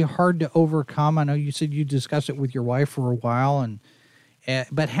really hard to overcome? I know you said you discussed it with your wife for a while,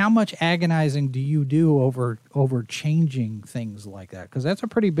 but how much agonizing do you do over changing things like that? Because that's a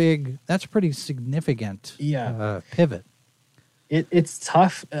pretty significant pivot. It's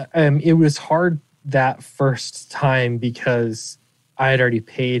tough. It was hard that first time because I had already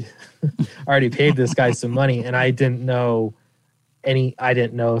paid this guy some money, and I didn't know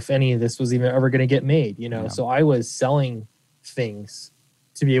if any of this was even ever going to get made, Yeah. So I was selling things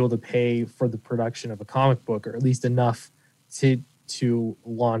to be able to pay for the production of a comic book, or at least enough to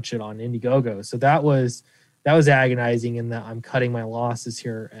launch it on Indiegogo. So that was agonizing in that I'm cutting my losses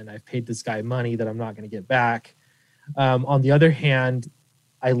here, and I've paid this guy money that I'm not going to get back. On the other hand,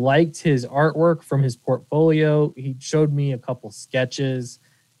 I liked his artwork from his portfolio. He showed me a couple sketches,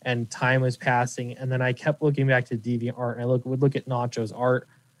 and time was passing. And then I kept looking back to DeviantArt, and I would look at Nacho's art.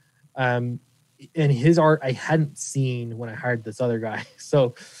 And his art I hadn't seen when I hired this other guy.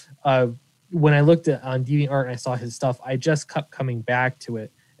 So when I looked on DeviantArt and I saw his stuff, I just kept coming back to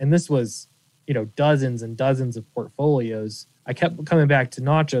it. And this was, dozens and dozens of portfolios. I kept coming back to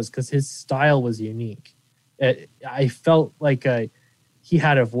Nacho's because his style was unique. I felt like he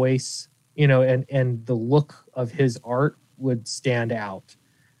had a voice, and the look of his art would stand out.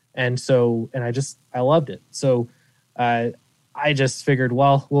 And so, I loved it. So I just figured,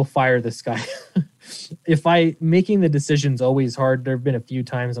 well, we'll fire this guy. Making the decision's always hard. There've been a few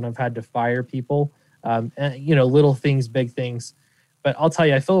times when I've had to fire people, little things, big things. But I'll tell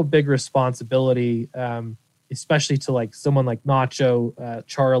you, I feel a big responsibility, especially to like someone like Nacho,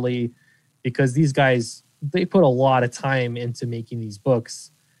 Charlie, because these guys, they put a lot of time into making these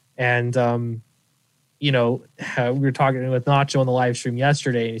books. And, we were talking with Nacho on the live stream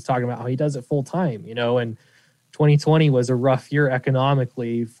yesterday, and he's talking about how he does it full time, and 2020 was a rough year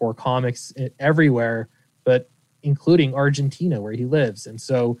economically for comics everywhere, but including Argentina, where he lives. And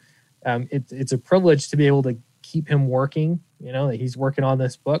so it's a privilege to be able to keep him working, that he's working on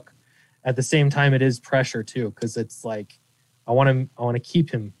this book. At the same time, it is pressure too, because it's like, I want to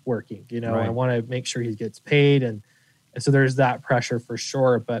keep him working, Right. I want to make sure he gets paid. And so there's that pressure for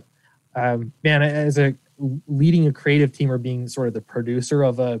sure. But man, as leading a creative team or being sort of the producer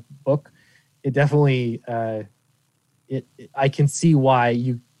of a book, it definitely, I can see why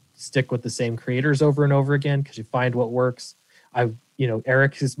you stick with the same creators over and over again, because you find what works.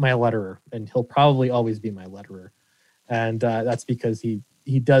 Eric is my letterer, and he'll probably always be my letterer. And that's because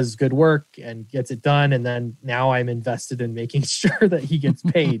he does good work and gets it done. And then now I'm invested in making sure that he gets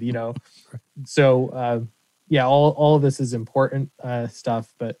paid, So, all of this is important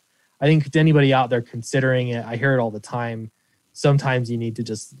stuff. But I think to anybody out there considering it, I hear it all the time. Sometimes you need to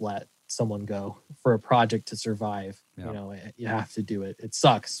just let someone go for a project to survive. Yeah. You have to do it. It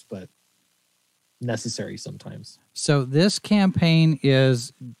sucks, but necessary sometimes. So this campaign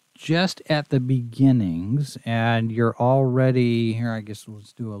is just at the beginnings, and you're already here. I guess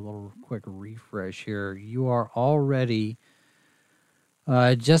let's do a little quick refresh here. You are already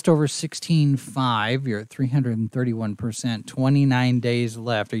just over 16.5. You're at 331%, 29 days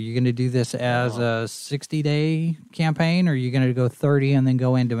left. Are you going to do this as a 60-day campaign, or are you going to go 30 and then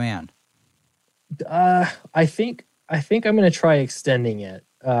go in demand? I think I'm going to try extending it.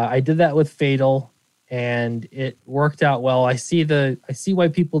 I did that with Fatal, and it worked out well. I see why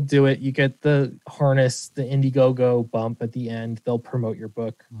people do it. You get the harness, the Indiegogo bump at the end. They'll promote your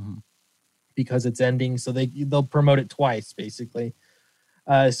book because it's ending, so they'll promote it twice, basically.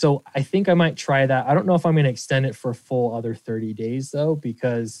 So I think I might try that. I don't know if I'm going to extend it for a full other 30 days, though,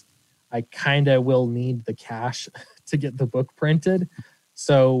 because I kind of will need the cash to get the book printed.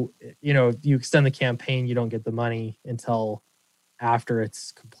 So, if you extend the campaign, you don't get the money until after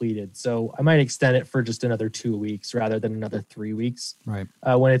it's completed. So I might extend it for just another 2 weeks rather than another 3 weeks, right?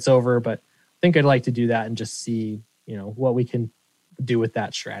 When it's over. But I think I'd like to do that and just see, what we can do with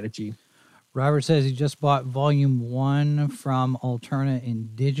that strategy. Robert says he just bought volume 1 from Alterna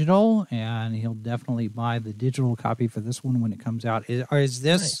in digital, and he'll definitely buy the digital copy for this one when it comes out. Is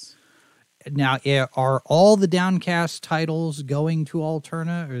this now? Are all the Downcast titles going to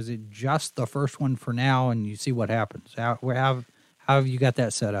Alterna, or is it just the first one for now? And you see what happens. How have you got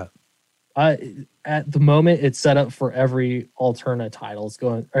that set up? At the moment, it's set up for every Alterna title.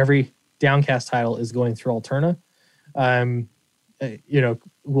 Every Downcast title is going through Alterna.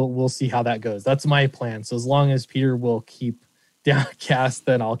 We'll see how that goes. That's my plan. So as long as Peter will keep Downcast,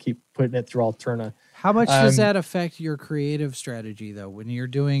 then I'll keep putting it through Alterna. How much does that affect your creative strategy, though? When you're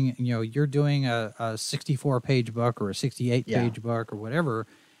doing, you're doing a 64-page book or a 68-page book or whatever,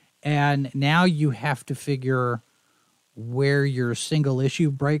 and now you have to figure where your single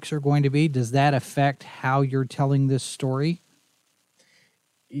issue breaks are going to be. Does that affect how you're telling this story?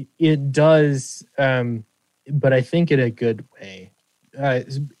 It does, but I think in a good way. I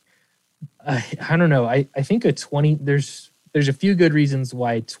don't know. I think there's a few good reasons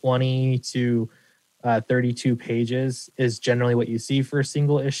why 20 to 32 pages is generally what you see for a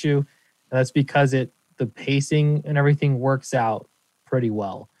single issue. And that's because the pacing and everything works out pretty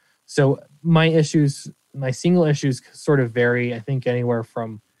well. So my single issues sort of vary, I think anywhere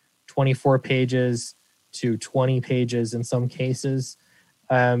from 24 pages to 20 pages in some cases.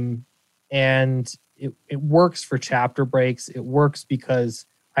 And it works for chapter breaks. It works because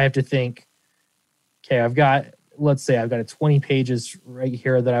I have to think, okay, let's say I've got a 20 pages right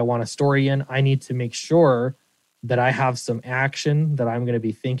here that I want a story in. I need to make sure that I have some action that I'm going to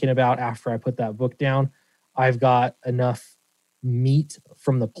be thinking about after I put that book down. I've got enough meat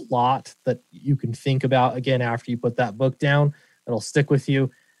from the plot that you can think about again after you put that book down. It'll stick with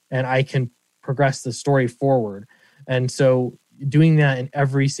you, and I can progress the story forward. And so doing that in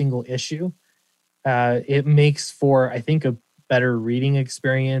every single issue, it makes for, I think, a better reading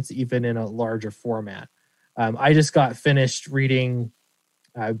experience, even in a larger format. I just got finished reading,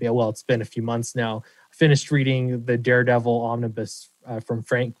 it's been a few months now, finished reading the Daredevil Omnibus from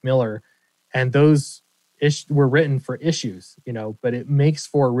Frank Miller, and those were written for issues, but it makes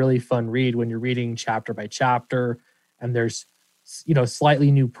for a really fun read when you're reading chapter by chapter, and there's, slightly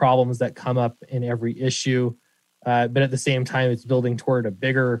new problems that come up in every issue. But at the same time, it's building toward a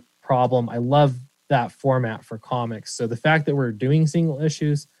bigger problem. I love that format for comics. So the fact that we're doing single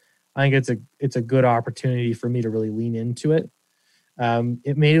issues, I think it's a good opportunity for me to really lean into it.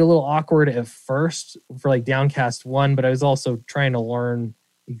 It made it a little awkward at first for like Downcast 1, but I was also trying to learn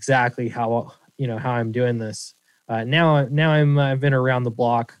exactly how I'm doing this. Now I've been around the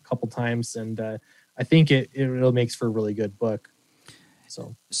block a couple times, and I think it really makes for a really good book.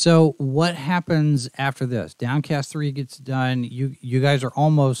 So what happens after this? Downcast 3 gets done. You guys are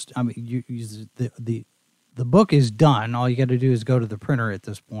almost. I mean, the book is done. All you got to do is go to the printer at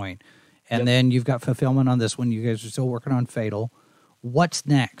this point, and then you've got fulfillment on this one. You guys are still working on Fatal. What's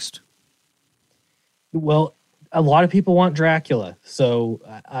next? Well, a lot of people want Dracula, so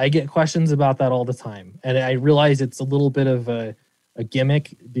I get questions about that all the time, and I realize it's a little bit of a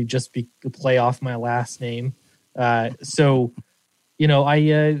gimmick to play off my last name. I'm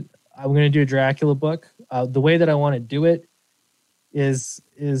going to do a Dracula book. The way that I want to do it is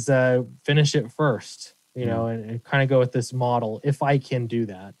finish it first, and kind of go with this model if I can do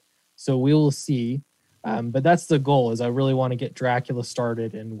that. So we will see. But that's the goal, is I really want to get Dracula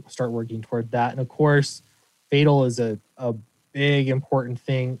started and start working toward that. And of course, Fatal is a big, important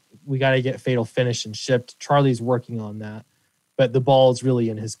thing. We got to get Fatal finished and shipped. Charlie's working on that, but the ball is really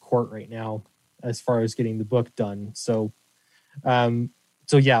in his court right now as far as getting the book done. So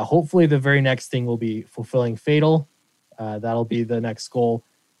hopefully the very next thing will be fulfilling Fatal. That'll be the next goal.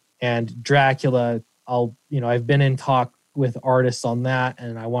 And Dracula, I've been in talk with artists on that,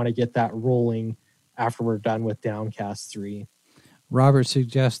 and I want to get that rolling after we're done with Downcast 3. Robert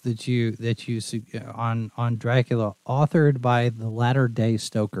suggests that you on Dracula, authored by the latter-day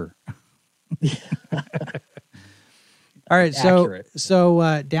Stoker. All right,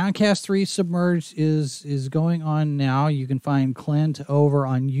 so Downcast 3 Submerged is going on now. You can find Clint over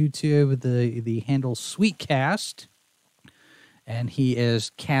on YouTube, the handle Sweetcast, and he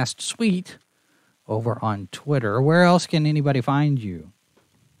is Cast Sweet over on Twitter. Where else can anybody find you?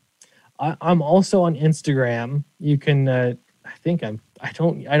 I'm also on Instagram. You can. I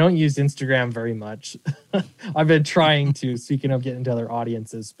don't use Instagram very much. I've been trying to. Speaking of getting to other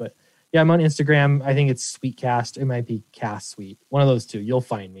audiences, but. Yeah, I'm on Instagram. I think it's Sweetcast. It might be Cast Sweet. One of those two. You'll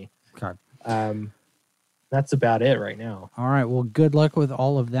find me. Okay. That's about it right now. All right. Well, good luck with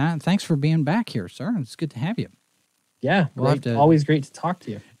all of that. Thanks for being back here, sir. It's good to have you. Yeah, always great to talk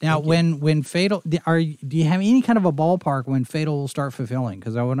to you. Now, when Fatal, do you have any kind of a ballpark when Fatal will start fulfilling?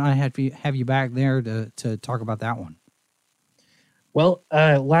 Because I want to have you back there to talk about that one. Well,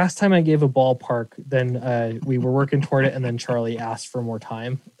 last time I gave a ballpark, then we were working toward it, and then Charlie asked for more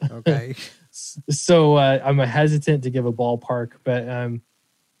time. Okay. So I'm hesitant to give a ballpark, but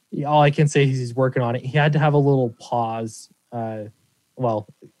all I can say is he's working on it. He had to have a little pause. Well,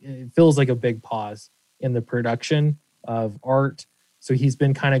 it feels like a big pause in the production of art. So he's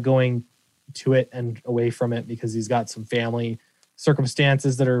been kind of going to it and away from it because he's got some family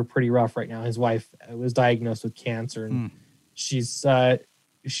circumstances that are pretty rough right now. His wife was diagnosed with cancer, and she's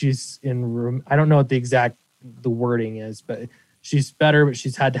in room. I don't know what the wording is, but she's better, but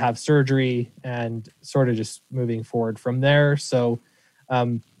she's had to have surgery and sort of just moving forward from there. So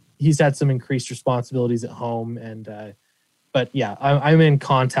he's had some increased responsibilities at home, and but yeah, I'm in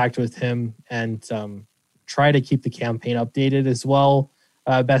contact with him and try to keep the campaign updated as well,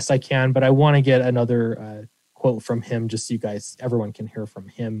 best I can. But I want to get another quote from him, just so everyone can hear from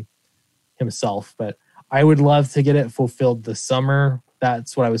him himself. But I would love to get it fulfilled this summer.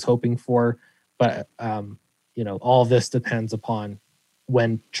 That's what I was hoping for. But all this depends upon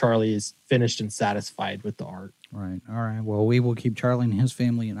when Charlie is finished and satisfied with the art. Right. All right. Well, we will keep Charlie and his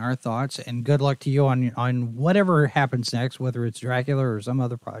family in our thoughts, and good luck to you on whatever happens next, whether it's Dracula or some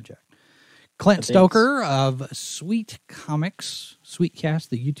other project. Clint Stoker of Sweet Comics, Sweetcast,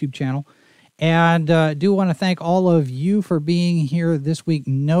 the YouTube channel. And do want to thank all of you for being here this week.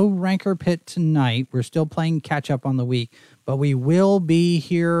 No Rancor Pit tonight. We're still playing catch up on the week, but we will be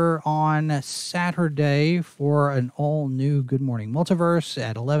here on Saturday for an all new Good Morning Multiverse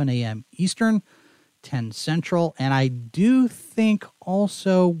at 11 a.m. Eastern, 10 Central. And I do think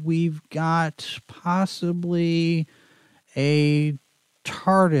also we've got possibly a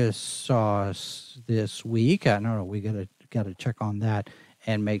TARDIS sauce this week. I don't know. We got to check on that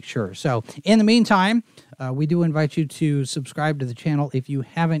and make sure. So in the meantime, we do invite you to subscribe to the channel if you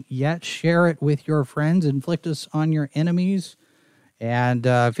haven't yet. Share it with your friends. Inflict us on your enemies. And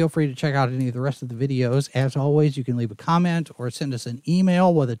feel free to check out any of the rest of the videos. As always, you can leave a comment or send us an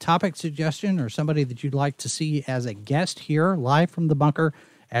email with a topic suggestion or somebody that you'd like to see as a guest here live from the bunker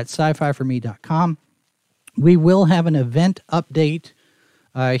at sci-fi4me.com. We will have an event update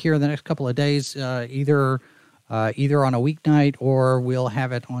here in the next couple of days, either on a weeknight or we'll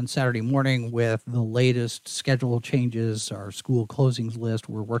have it on Saturday morning with the latest schedule changes, our school closings list.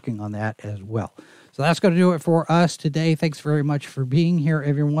 We're working on that as well. So that's going to do it for us today. Thanks very much for being here,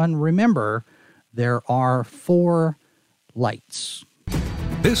 everyone. Remember, there are 4 lights.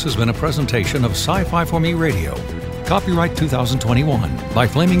 This has been a presentation of Sci-Fi for Me Radio. Copyright 2021 by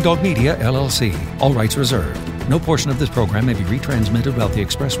Flaming Dog Media, LLC. All rights reserved. No portion of this program may be retransmitted without the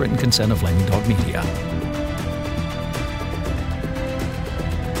express written consent of Flaming Dog Media.